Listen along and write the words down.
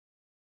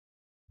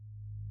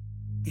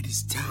It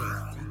is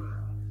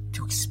time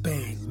to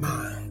expand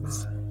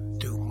minds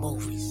through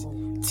movies,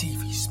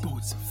 TV,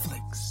 sports, and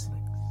flicks.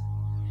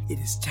 It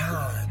is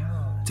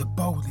time to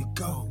boldly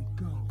go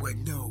where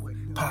no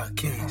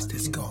podcast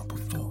has gone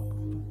before.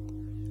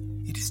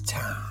 It is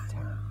time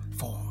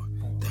for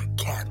the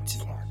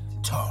Captain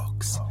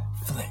Talks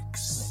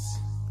Flicks.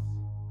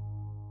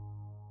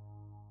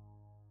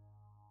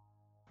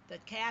 The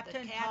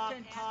Captain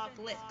Talk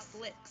Flicks.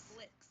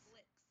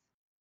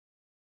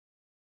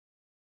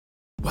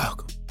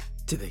 Welcome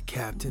to the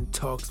Captain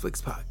Talks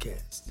Flicks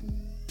podcast.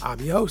 I'm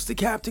your host, the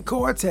Captain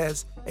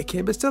Cortez,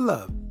 aka Mr.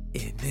 Love,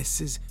 and this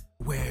is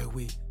where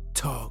we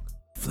talk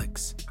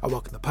flicks. I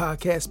welcome the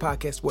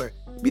podcast where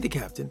me, the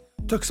Captain,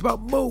 talks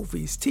about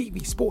movies,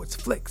 TV, sports,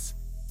 flicks,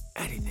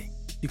 anything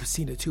you can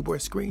see on the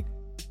two-board screen.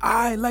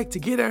 I like to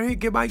get out here and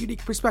give my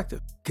unique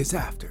perspective, because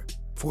after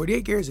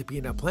 48 years of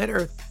being on planet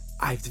Earth,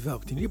 I've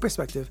developed a new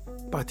perspective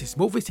about these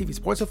movies, TV,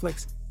 sports, and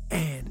flicks,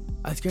 and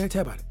I was going to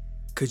tell about it,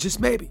 because just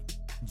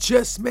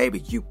maybe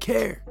you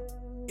care.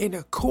 And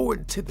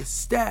according to the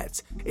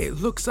stats, it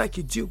looks like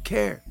you do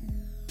care.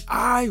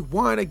 I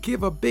want to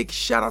give a big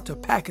shout out to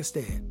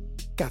Pakistan.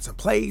 Got some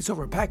plays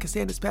over in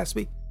Pakistan this past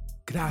week.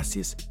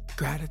 Gracias,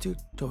 gratitude,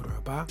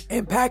 Todoraba.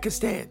 In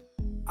Pakistan,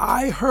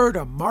 I heard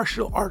a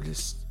martial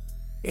artist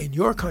in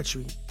your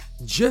country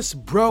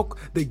just broke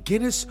the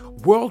Guinness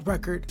World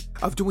Record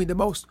of doing the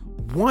most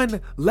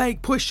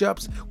one-leg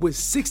push-ups with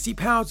 60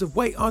 pounds of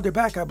weight on their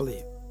back, I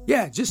believe.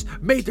 Yeah, just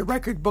made the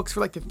record books for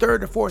like the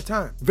third or fourth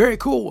time. Very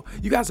cool.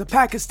 You guys in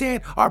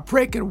Pakistan are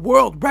breaking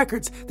world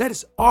records. That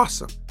is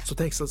awesome. So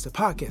thanks to listen to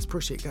the podcast.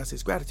 Appreciate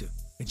guys' gratitude.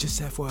 And just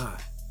FYI,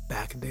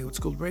 back in the day with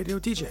school radio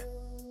DJ,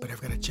 but I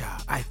never got a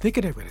job. I think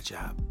I never got a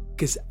job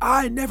because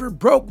I never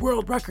broke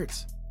world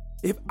records.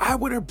 If I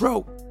would have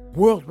broke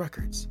world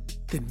records,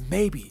 then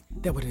maybe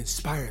that would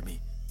inspire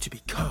me to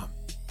become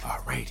a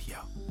radio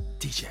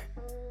DJ.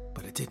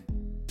 But it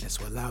didn't.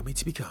 That's what allowed me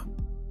to become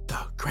the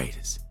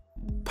greatest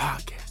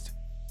podcast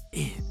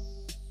in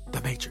the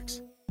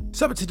Matrix.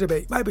 Something to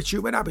debate. Might be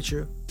true, might not be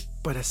true.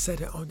 But I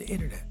said it on the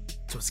internet.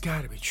 So it's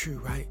gotta be true,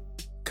 right?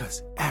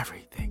 Because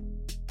everything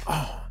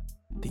on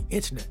the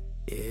internet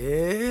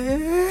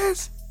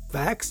is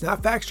facts,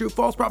 not facts, true,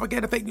 false,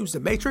 propaganda, fake news, the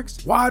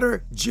Matrix,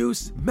 water,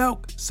 juice,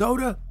 milk,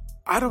 soda.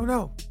 I don't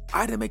know.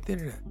 I didn't make the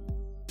internet.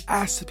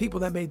 Ask the people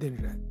that made the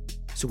internet.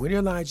 So when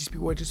you're lying, just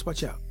beware, just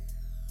watch out.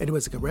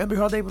 Anyways, like a rambling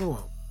holiday with a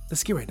won't.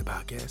 Let's get right into the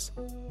podcast.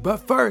 But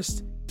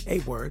first, a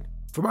word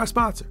from our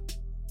sponsor.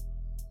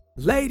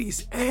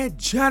 Ladies and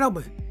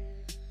gentlemen,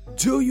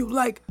 do you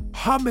like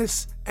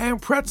hummus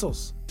and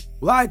pretzels?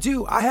 Well, I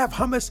do. I have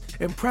hummus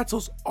and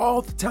pretzels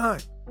all the time.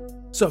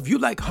 So if you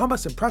like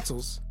hummus and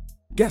pretzels,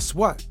 guess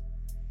what?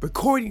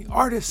 Recording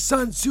artist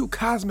Sun Tzu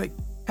Cosmic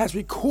has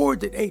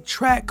recorded a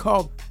track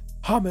called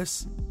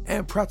Hummus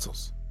and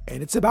Pretzels.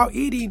 And it's about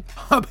eating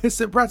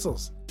hummus and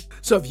pretzels.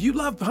 So if you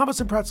love hummus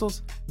and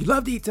pretzels, you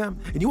love to eat them,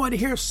 and you want to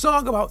hear a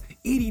song about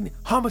eating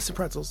hummus and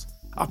pretzels,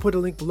 I'll put a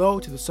link below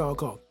to the song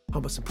called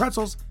Hummus and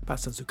Pretzels by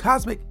Sun Tzu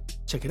Cosmic.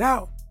 Check it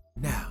out.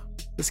 Now,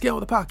 let's get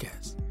on with the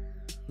podcast.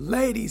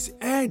 Ladies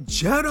and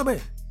gentlemen,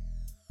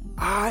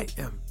 I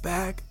am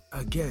back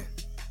again.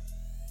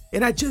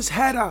 And I just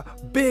had a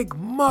big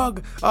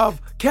mug of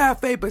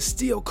Cafe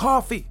Bastille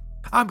coffee.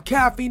 I'm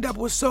caffeined up.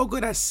 It was so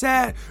good. I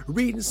sat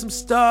reading some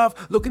stuff,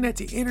 looking at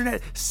the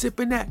internet,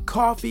 sipping that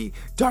coffee,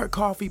 dark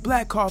coffee,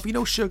 black coffee,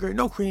 no sugar,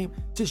 no cream,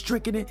 just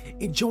drinking it,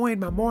 enjoying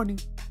my morning.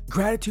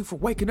 Gratitude for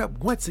waking up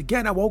once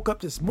again. I woke up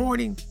this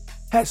morning,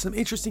 had some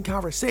interesting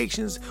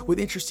conversations with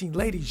interesting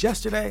ladies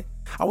yesterday.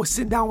 I was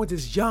sitting down with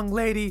this young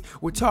lady.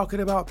 We're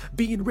talking about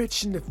being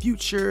rich in the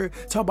future,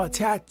 talking about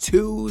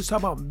tattoos,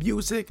 talking about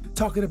music,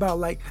 talking about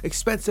like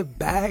expensive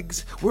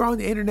bags. We're on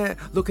the internet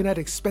looking at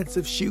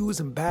expensive shoes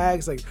and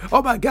bags. Like,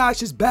 oh my gosh,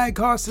 this bag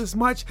costs this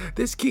much.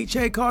 This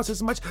keychain costs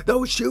this much.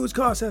 Those shoes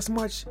cost this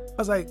much. I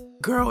was like,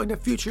 girl, in the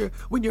future,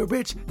 when you're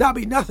rich, that'll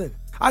be nothing.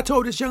 I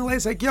told this young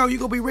lady, like, yo, you're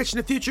gonna be rich in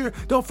the future.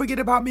 Don't forget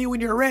about me when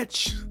you're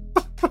rich.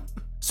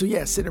 So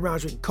yeah, sitting around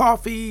drinking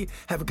coffee,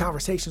 having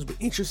conversations with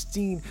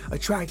interesting,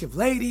 attractive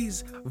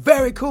ladies.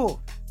 Very cool.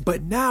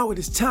 But now it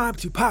is time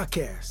to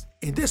podcast.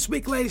 And this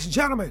week, ladies and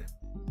gentlemen,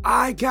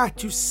 I got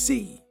to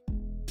see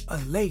a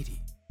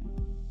lady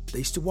that I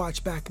used to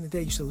watch back in the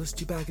day, used to listen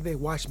to back in the day,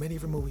 watch many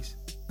of her movies,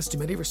 listen to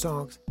many of her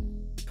songs.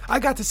 I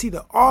got to see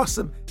the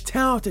awesome,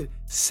 talented,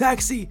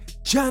 sexy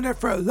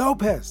Jennifer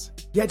Lopez.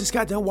 Yeah, I just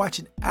got done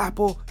watching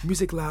Apple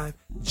Music Live,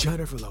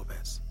 Jennifer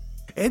Lopez.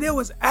 And it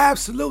was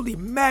absolutely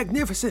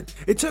magnificent.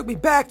 It took me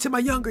back to my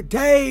younger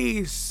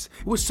days.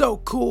 It was so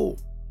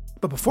cool.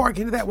 But before I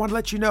get into that, I want to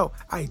let you know,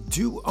 I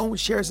do own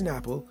shares in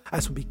Apple. I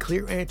just want to be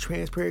clear and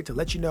transparent to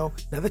let you know.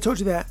 Now that I told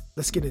you that,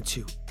 let's get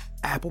into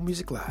Apple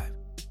Music Live,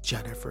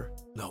 Jennifer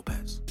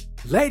Lopez.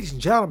 Ladies and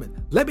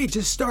gentlemen, let me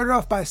just start it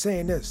off by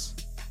saying this.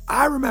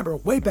 I remember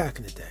way back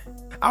in the day,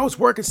 I was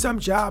working some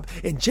job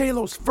and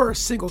J-Lo's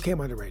first single came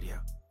on the radio.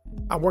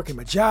 I'm working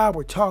my job,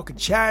 we're talking,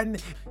 chatting,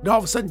 and all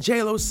of a sudden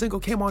J-Lo's single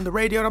came on the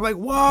radio, and I'm like,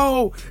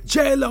 whoa,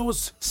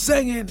 J-Lo's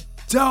singing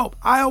dope.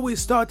 I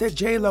always thought that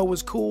J-Lo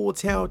was cool,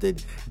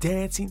 talented,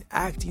 dancing,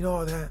 acting,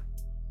 all that.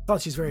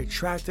 Thought she's very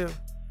attractive.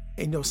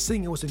 And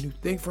singing was a new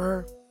thing for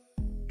her.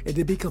 And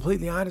to be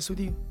completely honest with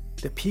you,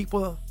 the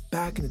people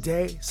back in the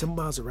day, some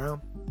miles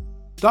around,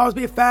 thought it was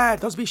be a fad,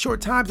 thought it was be short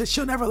times, that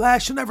she'll never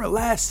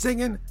last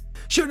singing.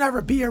 She'll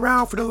never be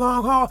around for the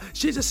long haul.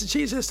 She's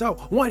just a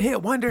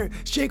one-hit wonder.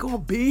 She ain't gonna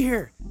be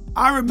here.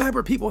 I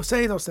remember people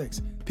saying those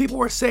things. People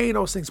were saying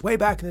those things way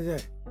back in the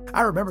day.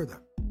 I remember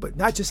them. But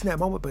not just in that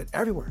moment, but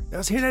everywhere. I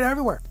was hearing it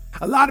everywhere.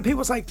 A lot of people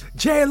was like,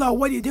 J-Lo,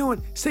 what are you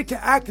doing? Stick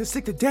to acting,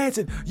 stick to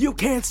dancing. You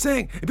can't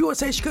sing. And people would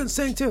say she couldn't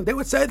sing too. They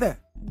would say that,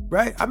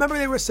 right? I remember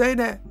they were saying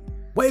that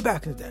way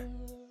back in the day.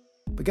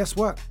 But guess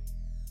what?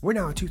 We're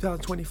now in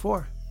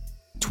 2024.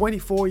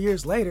 24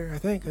 years later, I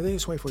think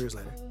it's 24 years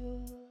later.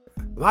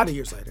 A lot of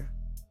years later.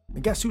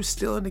 And guess who's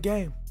still in the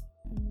game?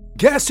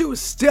 Guess who's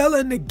still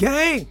in the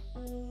game?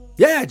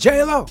 Yeah,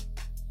 J-Lo.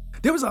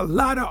 There was a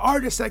lot of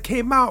artists that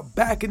came out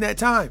back in that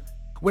time.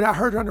 When I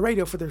heard her on the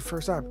radio for the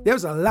first time, there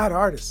was a lot of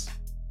artists.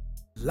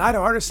 A lot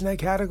of artists in that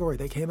category,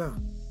 they came out.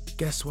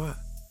 Guess what?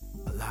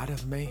 A lot of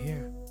them ain't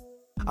here.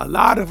 A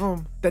lot of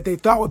them that they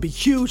thought would be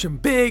huge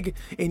and big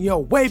and,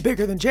 way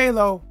bigger than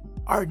J-Lo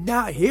are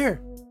not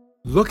here.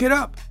 Look it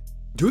up.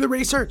 Do the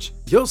research.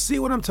 You'll see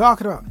what I'm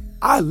talking about.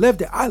 I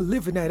lived it. I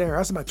lived in that era. I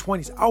was in my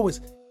 20s. I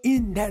was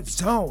in that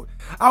zone.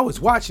 I was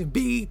watching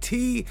BET,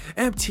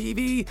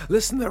 MTV,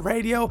 listening to the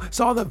radio,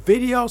 saw the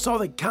videos, saw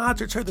the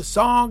concerts, heard the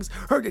songs,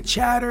 heard the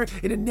chatter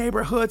in the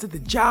neighborhoods, at the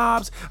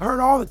jobs. I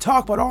heard all the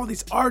talk about all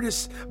these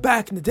artists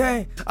back in the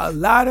day. A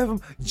lot of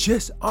them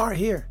just aren't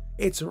here.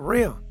 It's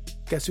real.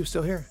 Guess who's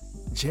still here?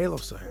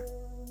 J-Lo's still here.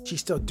 She's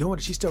still doing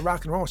it. She's still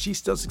rock and roll. She's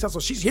still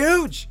successful. She's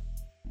huge.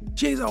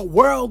 She's a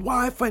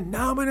worldwide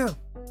phenomenon.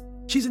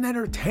 She's an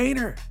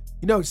entertainer.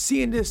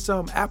 Seeing this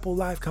Apple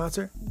Live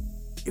concert,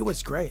 it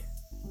was great.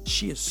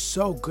 She is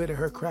so good at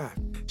her craft.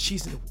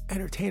 She's an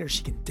entertainer.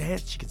 She can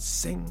dance. She can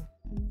sing.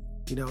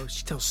 She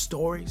tells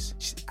stories.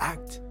 She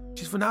acts.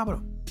 She's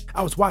phenomenal.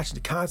 I was watching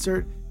the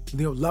concert,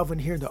 loving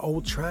hearing the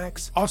old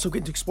tracks. Also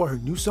getting to explore her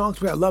new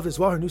songs, which I loved as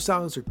well. Her new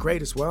songs are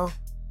great as well.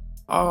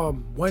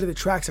 One of the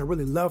tracks I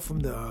really loved from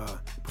the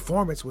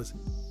performance was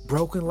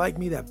Broken Like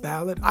Me, that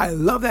ballad. I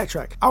love that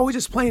track. I was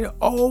just playing it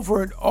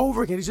over and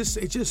over again. It's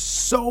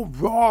just so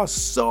raw,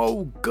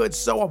 so good,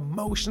 so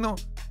emotional.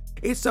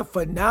 It's a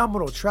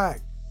phenomenal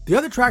track. The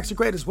other tracks are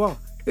great as well.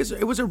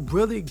 It was a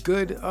really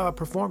good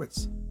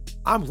performance.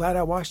 I'm glad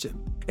I watched it.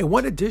 And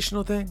one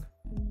additional thing,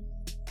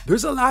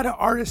 there's a lot of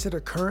artists that are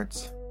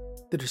current,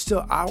 that are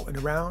still out and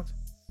around,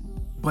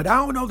 but I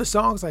don't know the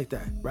songs like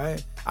that,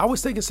 right? I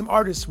was thinking some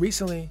artists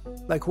recently,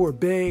 like who are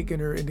big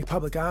and are in the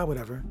public eye,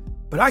 whatever,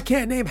 but I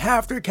can't name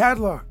half their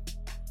catalog.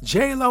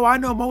 J-Lo, I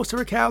know most of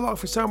her catalog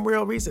for some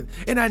real reason,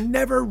 and I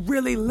never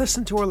really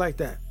listened to her like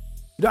that.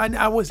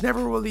 I was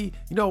never really,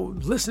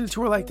 listening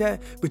to her like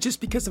that, but just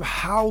because of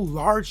how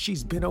large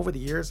she's been over the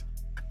years,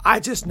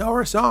 I just know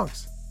her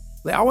songs.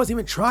 Like, I wasn't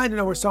even trying to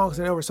know her songs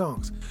and know her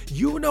songs.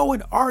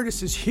 An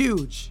artist is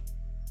huge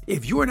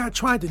if you are not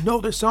trying to know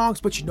their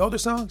songs, but you know their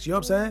songs, you know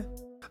what I'm saying?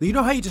 You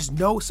know how you just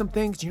know some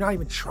things, you're not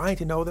even trying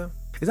to know them?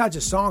 It's not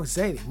just songs,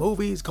 anything,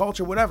 movies,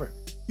 culture, whatever.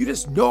 You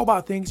just know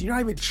about things, you're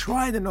not even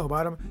trying to know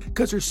about them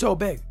because they're so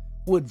big.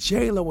 Well,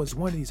 J-Lo was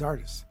one of these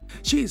artists.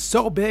 She's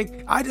so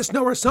big, I just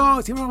know her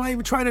songs, even though I'm not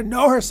even trying to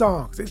know her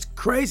songs. It's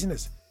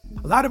craziness.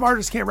 A lot of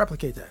artists can't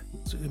replicate that.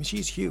 So,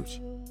 she's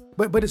huge.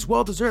 But it's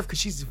well-deserved because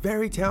she's a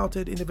very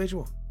talented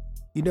individual.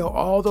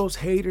 All those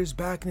haters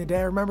back in the day,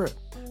 I remember it.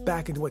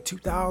 Back in,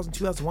 2000,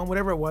 2001,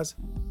 whatever it was.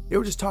 They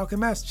were just talking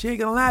mess. She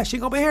ain't gonna last. She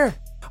ain't gonna be here.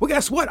 Well,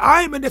 guess what?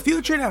 I'm in the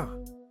future now.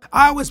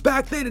 I was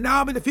back then and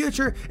now I'm in the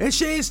future and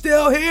she's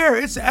still here.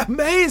 It's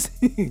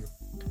amazing.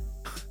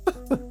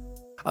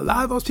 A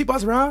lot of those people I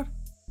was around,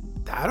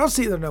 I don't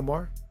see them no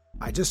more.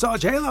 I just saw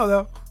J-Lo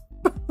though.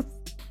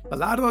 A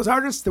lot of those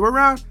artists that were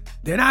around,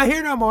 they're not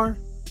here no more.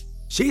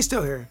 She's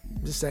still here.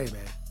 I'm just saying,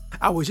 man.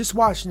 I was just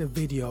watching a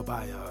video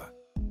by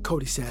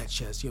Cody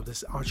Sanchez,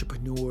 this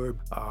entrepreneur,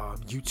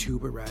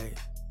 YouTuber, right?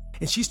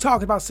 And she's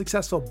talking about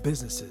successful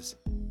businesses.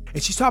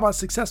 And she's talking about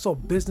successful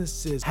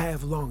businesses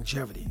have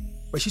longevity.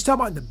 But she's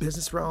talking about in the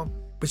business realm.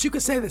 But you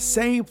could say the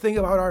same thing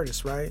about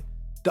artists, right?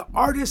 The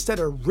artists that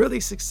are really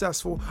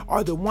successful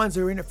are the ones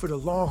that are in it for the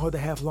long haul, that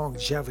have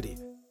longevity.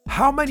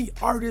 How many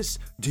artists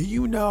do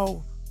you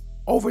know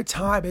over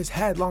time has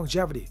had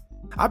longevity?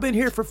 I've been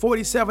here for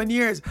 47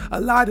 years.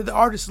 A lot of the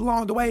artists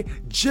along the way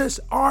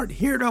just aren't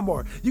here no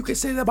more. You can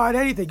say that about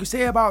anything. You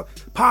say about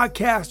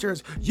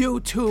podcasters,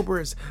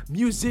 YouTubers,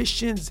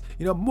 musicians,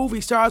 movie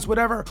stars,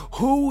 whatever.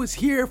 Who is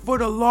here for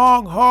the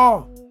long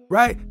haul,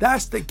 right?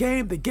 That's the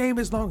game. The game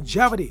is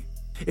longevity.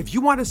 If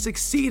you want to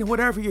succeed in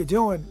whatever you're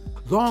doing,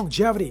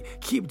 longevity,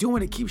 keep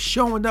doing it, keep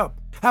showing up.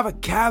 Have a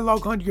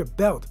catalog under your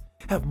belt.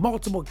 Have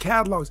multiple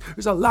catalogs.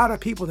 There's a lot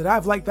of people that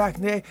I've liked back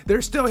in the day that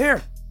are still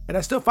here. And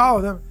I still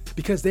follow them.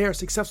 because they are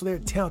successful, they're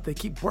talented, they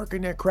keep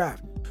working their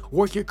craft.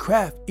 Work your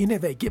craft,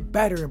 innovate, get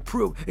better,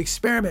 improve,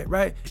 experiment,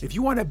 right? If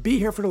you want to be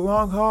here for the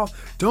long haul,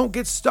 don't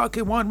get stuck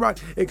in one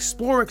rut.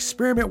 Explore,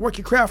 experiment, work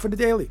your craft for the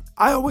daily.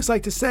 I always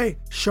like to say,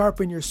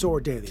 sharpen your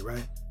sword daily,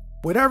 right?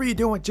 Whatever you're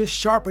doing, just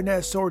sharpen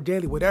that sword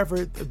daily,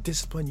 whatever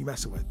discipline you're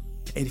messing with.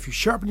 And if you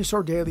sharpen your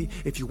sword daily,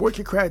 if you work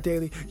your craft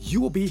daily, you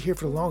will be here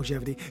for the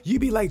longevity. You'll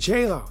be like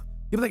J-Lo.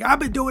 You'll be like, I've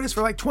been doing this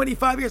for like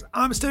 25 years.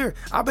 I'm still here.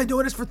 I've been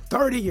doing this for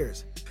 30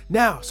 years.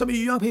 Now, some of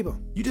you young people,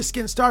 you just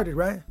getting started,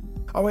 right?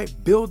 All right,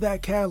 build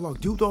that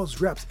catalog, do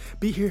those reps,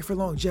 be here for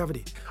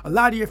longevity. A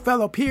lot of your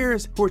fellow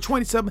peers who are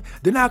 27,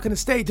 they're not going to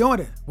stay doing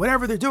it.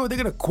 Whatever they're doing, they're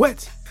going to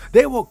quit.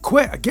 They will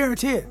quit, I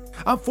guarantee it.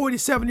 I'm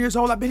 47 years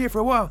old, I've been here for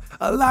a while.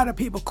 A lot of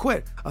people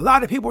quit. A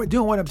lot of people are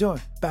doing what I'm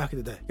doing back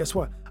in the day. Guess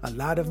what? A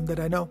lot of them that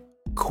I know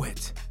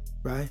quit,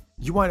 right?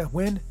 You want to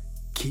win?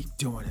 Keep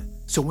doing it.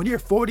 So when you're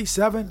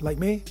 47, like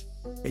me,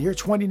 and you're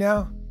 20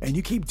 now, and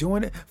you keep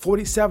doing it,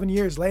 47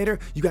 years later,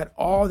 you got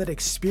all that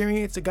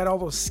experience, you got all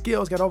those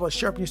skills, got all those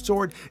sharpen your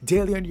sword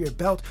daily under your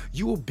belt,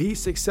 you will be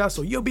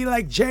successful. You'll be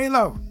like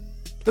J-Lo.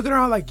 Looking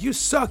around like, you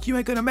suck, you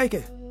ain't gonna make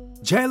it.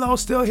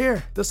 J-Lo's still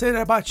here. They'll say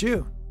that about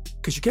you.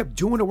 Because you kept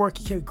doing the work,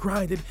 you kept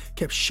grinding,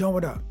 kept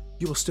showing up.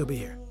 You will still be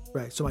here,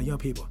 right? So my young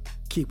people,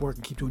 keep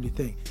working, keep doing your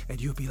thing,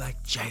 and you'll be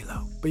like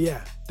J-Lo. But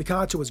yeah, the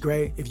content was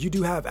great. If you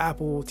do have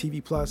Apple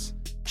TV Plus,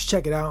 just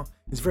check it out.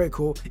 It's very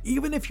cool.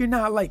 Even if you're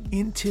not like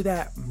into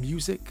that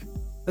music,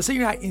 let's say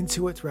you're not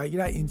into it, right?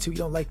 You're not into, you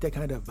don't like that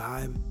kind of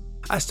vibe.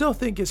 I still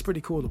think it's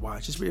pretty cool to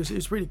watch.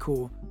 It's pretty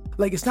cool.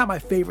 Like, it's not my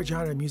favorite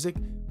genre of music,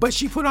 but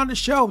she put on the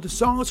show. The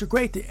songs were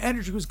great. The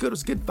energy was good. It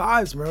was good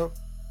vibes, bro.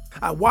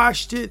 I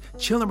watched it,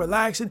 chilling,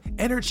 relaxing.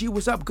 Energy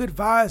was up, good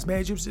vibes,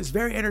 man. It's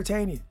very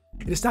entertaining.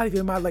 And it's not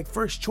even my like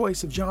first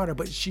choice of genre,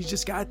 but she's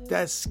just got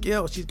that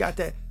skill. She's got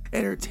that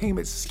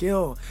entertainment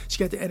skill. She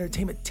got the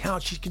entertainment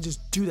talent. She can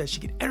just do that.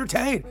 She can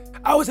entertain.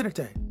 I was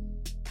entertained.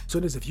 So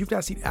it is, if you've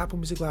not seen Apple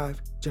Music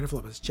Live, Jennifer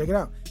Lopez, check it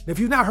out. And if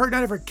you've not heard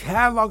none of her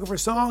catalog of her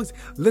songs,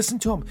 listen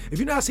to them. If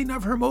you've not seen none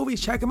of her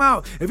movies, check them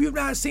out. If you've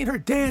not seen her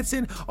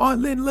dancing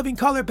on Living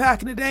Color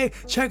back in the day,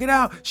 check it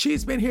out.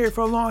 She's been here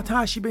for a long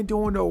time. She's been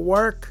doing the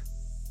work.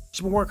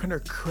 She's been working her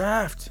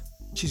craft.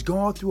 She's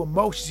gone through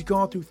emotions. She's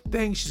gone through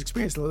things. She's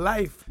experienced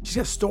life. She's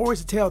got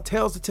stories to tell,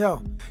 tales to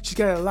tell. She's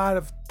got a lot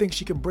of things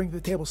she can bring to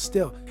the table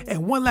still.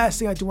 And one last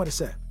thing I do want to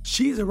say.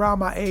 She's around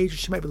my age.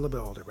 She might be a little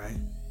bit older, right?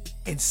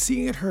 And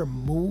seeing her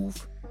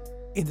move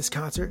in this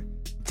concert,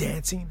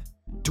 dancing,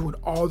 doing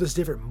all this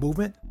different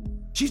movement,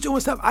 she's doing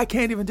stuff I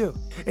can't even do.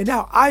 And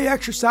now I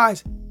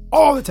exercise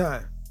all the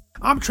time.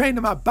 I'm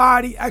training my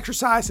body,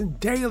 exercising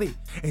daily.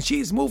 And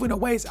she's moving in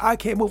ways I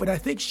can't move. And I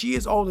think she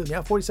is older than me.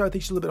 I'm 47. I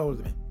think she's a little bit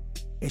older than me.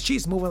 And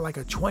she's moving like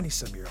a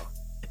 20-some-year-old.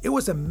 It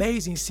was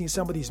amazing seeing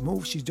some of these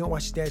moves she's doing while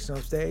she's dancing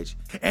on stage.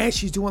 And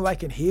she's doing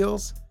like in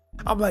heels.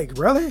 I'm like,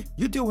 really?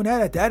 You're doing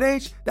that at that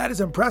age? That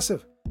is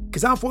impressive.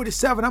 Because I'm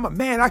 47. I'm a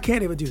man. I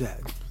can't even do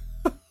that.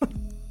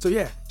 So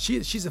yeah,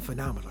 she's in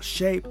phenomenal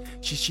shape.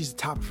 She's the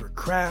top of her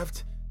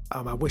craft.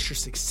 I wish her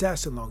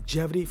success and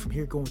longevity from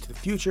here going to the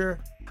future.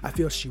 I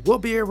feel she will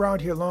be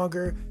around here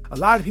longer. A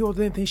lot of people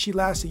didn't think she'd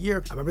last a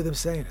year. I remember them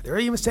saying it. They were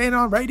even saying it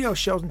on radio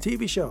shows and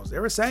TV shows. They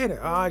were saying it.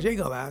 Oh, she ain't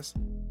gonna last.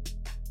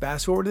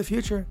 Fast forward to the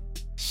future.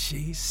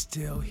 She's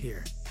still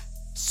here.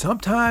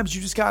 Sometimes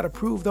you just gotta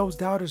prove those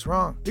doubters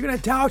wrong. They're gonna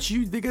doubt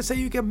you. They're gonna say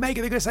you can make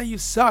it. They're gonna say you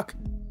suck.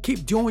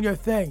 Keep doing your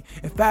thing.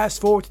 And fast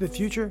forward to the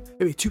future.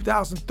 Maybe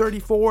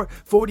 2034,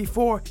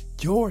 44.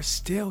 You're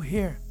still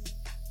here.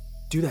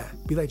 Do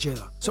that. Be like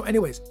J-Lo. So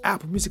anyways,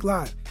 Apple Music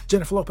Live.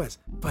 Jennifer Lopez.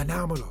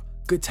 Phenomenal.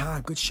 Good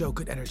time, good show,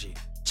 good energy.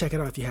 Check it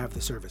out if you have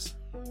the service.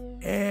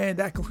 And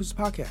that concludes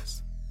the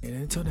podcast. And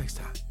until next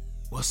time,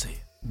 we'll see you.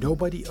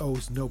 Nobody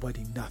owes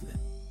nobody nothing.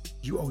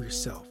 You owe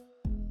yourself.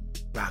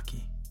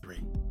 Rocky 3.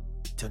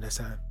 Till next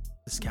time,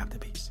 this is Captain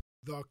Peace.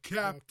 The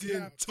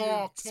Captain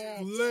Talks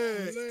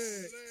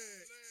Flicks.